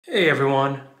Hey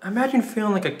everyone, imagine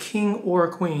feeling like a king or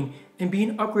a queen and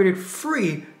being upgraded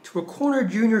free to a corner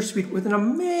junior suite with an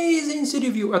amazing city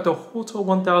view at the Hotel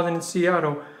 1000 in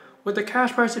Seattle with a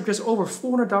cash price of just over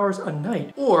 $400 a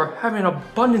night, or having an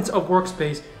abundance of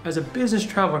workspace as a business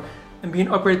traveler and being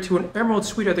upgraded to an Emerald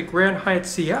Suite at the Grand Hyatt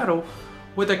Seattle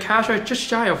with a cash price just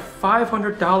shy of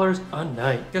 $500 a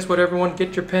night. Guess what everyone,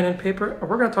 get your pen and paper and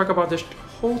we're going to talk about this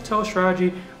hotel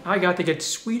strategy I got to get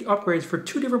suite upgrades for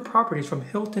two different properties from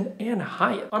Hilton and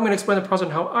Hyatt. I'm going to explain the process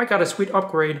on how I got a suite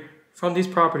upgrade from these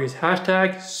properties.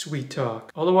 Hashtag Suite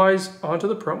Talk. Otherwise, on to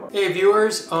the promo. Hey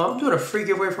viewers, I'm doing a free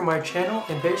giveaway for my channel,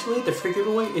 and basically the free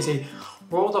giveaway is a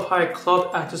World of Hyatt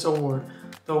Club Access Award.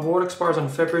 The award expires on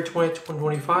February 20th,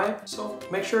 2025, so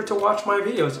make sure to watch my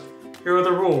videos. Here are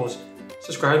the rules.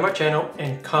 Subscribe to my channel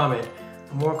and comment.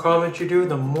 The more comments you do,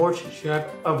 the more chance you have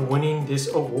of winning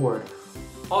this award.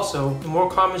 Also, the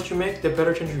more comments you make, the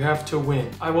better chance you have to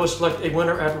win. I will select a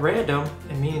winner at random,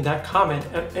 and meaning that comment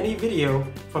at any video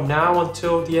from now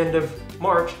until the end of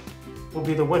March will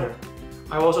be the winner.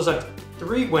 I will also select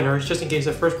 3 winners just in case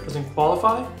the first one doesn't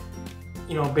qualify,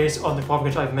 based on the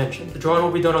qualification I've mentioned. The drawing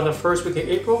will be done on the first week of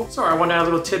April. Sorry, I want to add a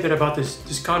little tidbit about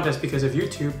this contest because of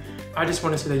YouTube. I just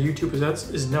want to say that YouTube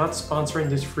is not sponsoring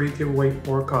this free giveaway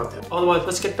or content. Otherwise,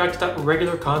 let's get back to that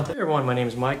regular content. Hey everyone, my name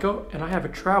is Michael, and I have a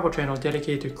travel channel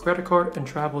dedicated to credit card and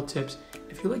travel tips.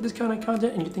 If you like this kind of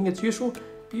content and you think it's useful,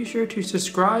 be sure to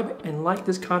subscribe and like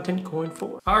this content going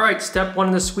forward. All right, step 1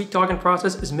 in the suite talking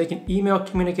process is making email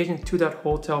communication to that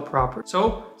hotel property.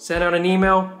 So send out an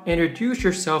email, introduce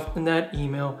yourself in that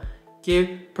email,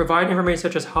 provide information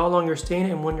such as how long you're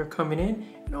staying and when you're coming in,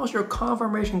 and also your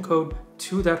confirmation code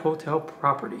to that hotel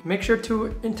property. Make sure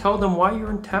to tell them why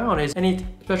you're in town. Is any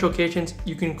special occasions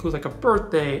you can include, like a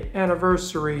birthday,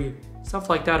 anniversary, stuff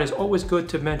like that is always good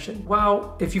to mention.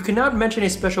 Well, if you cannot mention a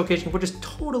special occasion, which is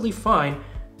totally fine,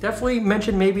 definitely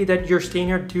mention maybe that you're staying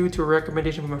here due to a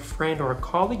recommendation from a friend or a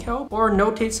colleague help, or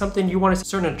notate something you want a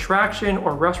certain attraction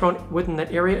or restaurant within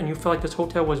that area and you feel like this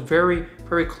hotel was very,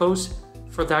 very close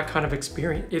for that kind of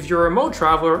experience. If you're a remote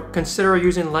traveler, consider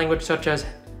using language such as,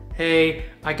 hey,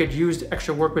 I could use the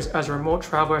extra workplace as a remote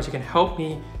traveler as it can help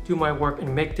me do my work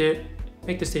and make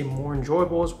the stay more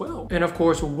enjoyable as well. And of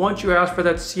course, once you ask for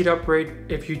that seat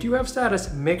upgrade, if you do have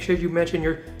status, make sure you mention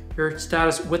your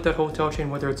status with that hotel chain,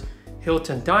 whether it's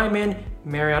Hilton Diamond,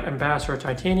 Marriott Ambassador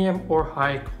Titanium, or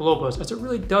Hyatt Globus, as it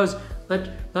really does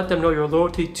let them know your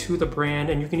loyalty to the brand.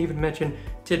 And you can even mention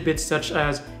tidbits such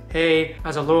as, hey,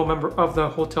 as a loyal member of the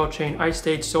hotel chain, I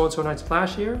stayed so-and-so nights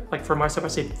last year. Like for myself, I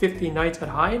stayed 50 nights at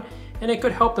Hyatt, and it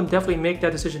could help them definitely make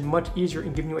that decision much easier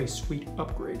in giving you a suite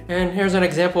upgrade. And here's an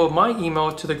example of my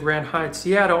email to the Grand Hyatt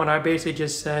Seattle, and I basically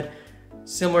just said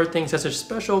similar things as a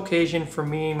special occasion for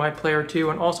me, my player too,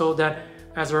 and also that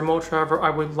as a remote traveler, I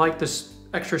would like this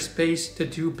extra space to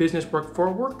do business work for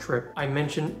a work trip. I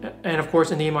mentioned, and of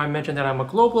course in the email I mentioned that I'm a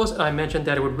globalist, and I mentioned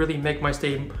that it would really make my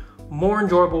stay more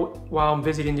enjoyable while I'm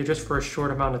visiting there just for a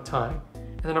short amount of time.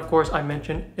 And then of course I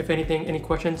mentioned, if anything, any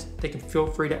questions, they can feel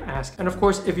free to ask. And of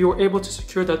course, if you were able to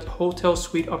secure that hotel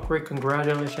suite upgrade,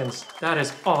 congratulations, that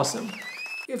is awesome.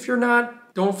 If you're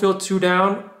not, don't feel too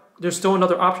down. There's still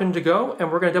another option to go,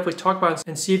 and we're gonna definitely talk about it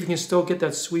and see if you can still get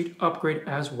that suite upgrade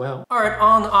as well. All right,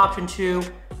 on to option 2,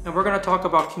 and we're gonna talk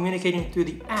about communicating through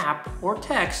the app or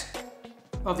text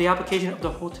of the application of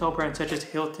the hotel brand, such as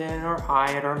Hilton or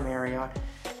Hyatt or Marriott.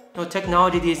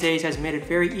 Technology these days has made it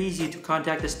very easy to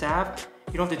contact the staff.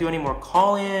 You don't have to do any more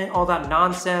calling, all that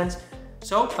nonsense.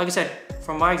 So, like I said,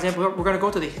 from my example, we're gonna go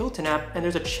to the Hilton app, and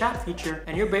there's a chat feature,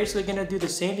 and you're basically gonna do the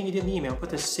same thing you did in the email, put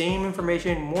the same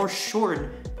information, more shortened,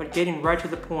 but getting right to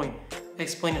the point.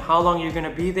 Explaining how long you're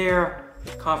gonna be there,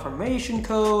 confirmation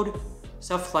code,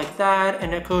 stuff like that,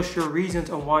 and of course your reasons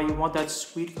on why you want that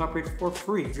suite upgrade for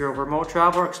free. If you're a remote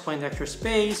traveler, explain the extra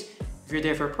space. If you're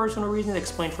there for a personal reason,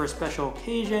 explain for a special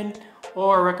occasion,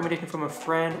 or a recommendation from a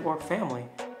friend or family.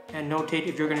 And notate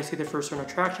if you're gonna see the first certain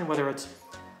attraction, whether it's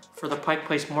for the Pike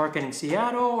Place Market in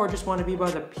Seattle or just want to be by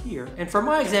the pier. And for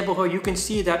my example here, you can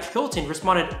see that Hilton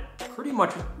responded pretty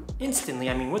much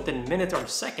instantly, I mean within minutes or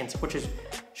seconds, which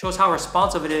shows how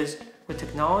responsive it is with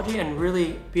technology and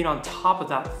really being on top of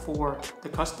that for the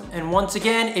customer. And once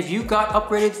again, if you got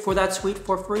upgraded for that suite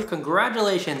for free,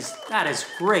 congratulations, that is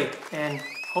great. And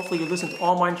hopefully you listened to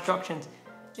all my instructions.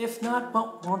 If not,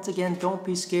 well, once again, don't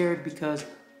be scared because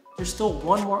there's still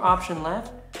one more option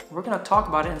left. We're gonna talk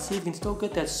about it and see if you can still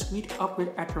get that suite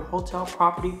upgrade at your hotel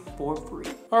property for free.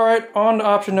 All right, on to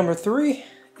option number 3.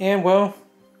 And well,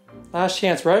 last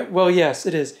chance, right? Well, yes,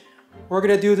 it is. We're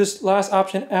gonna do this last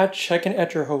option at check-in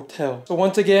at your hotel. So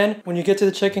once again, when you get to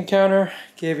the check-in counter,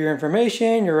 give your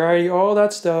information, your ID, all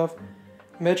that stuff.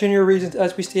 Mention your reasons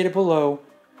as we stated below.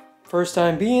 First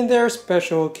time being there,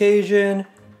 special occasion,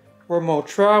 remote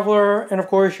traveler, and of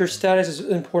course your status is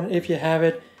important if you have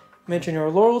it. Mention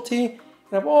your loyalty,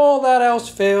 and if all that else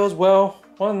fails, well,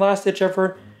 one last ditch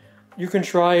effort you can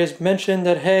try is mention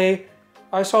that, hey,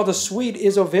 I saw the suite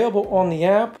is available on the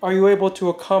app. Are you able to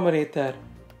accommodate that?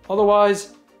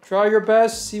 Otherwise, try your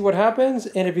best, see what happens,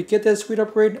 and if you get that suite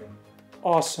upgrade,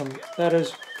 awesome. That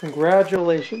is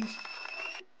congratulations.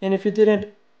 And if you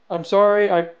didn't, I'm sorry.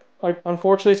 I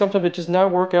unfortunately sometimes it does not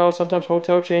work out. Sometimes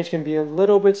hotel chains can be a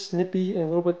little bit snippy and a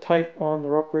little bit tight on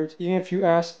their upgrades, even if you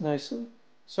ask nicely.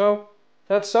 So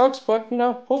that sucks, but you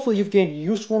know, hopefully you've gained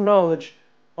useful knowledge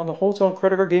on the hotel and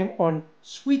credit card game on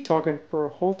Sweet Talking for a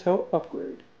hotel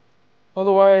upgrade.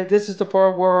 Otherwise, this is the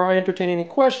part where I entertain any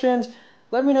questions.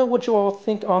 Let me know what you all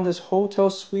think on this hotel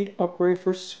suite upgrade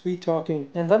for Sweet Talking.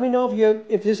 And let me know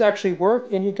if this actually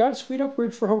worked and you got suite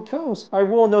upgrade for hotels. I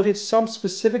will notate some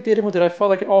specific data that I felt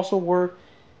like it also worked,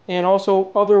 and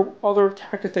also other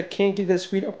tactics that can give this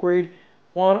suite upgrade.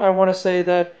 One, I want to say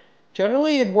that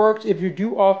generally it works if you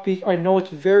do off-peak. I know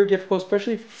it's very difficult,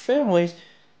 especially for families,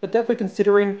 but definitely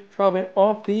considering traveling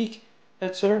off-peak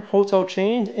at certain hotel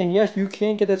chains, and yes, you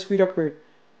can get that suite upgrade.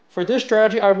 For this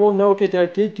strategy, I will note that I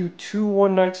did do 2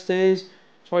 one-night stays,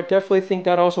 so I definitely think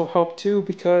that also helped too,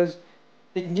 because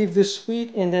they can give this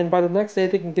suite, and then by the next day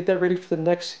they can get that ready for the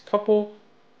next couple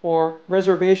or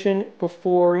reservation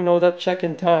before, you know, that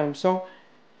check-in time. So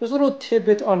there's a little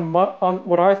tidbit on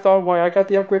what I thought why I got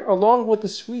the upgrade along with the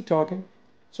Sweet Talking.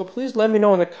 So please let me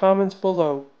know in the comments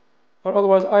below. But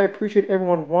otherwise, I appreciate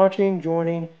everyone watching,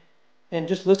 joining, and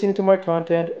just listening to my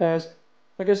content. As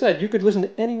like I said, you could listen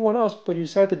to anyone else, but you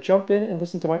decided to jump in and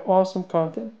listen to my awesome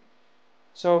content.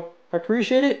 So I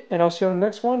appreciate it, and I'll see you on the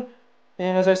next one.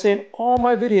 And as I say in all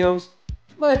my videos,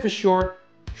 life is short.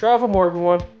 Travel more,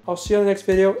 everyone. I'll see you on the next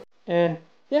video. And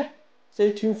yeah,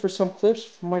 stay tuned for some clips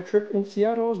from my trip in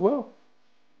Seattle as well.